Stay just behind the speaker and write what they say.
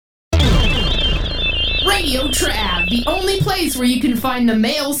Radio Trav, the only place where you can find the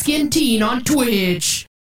male skin teen on Twitch.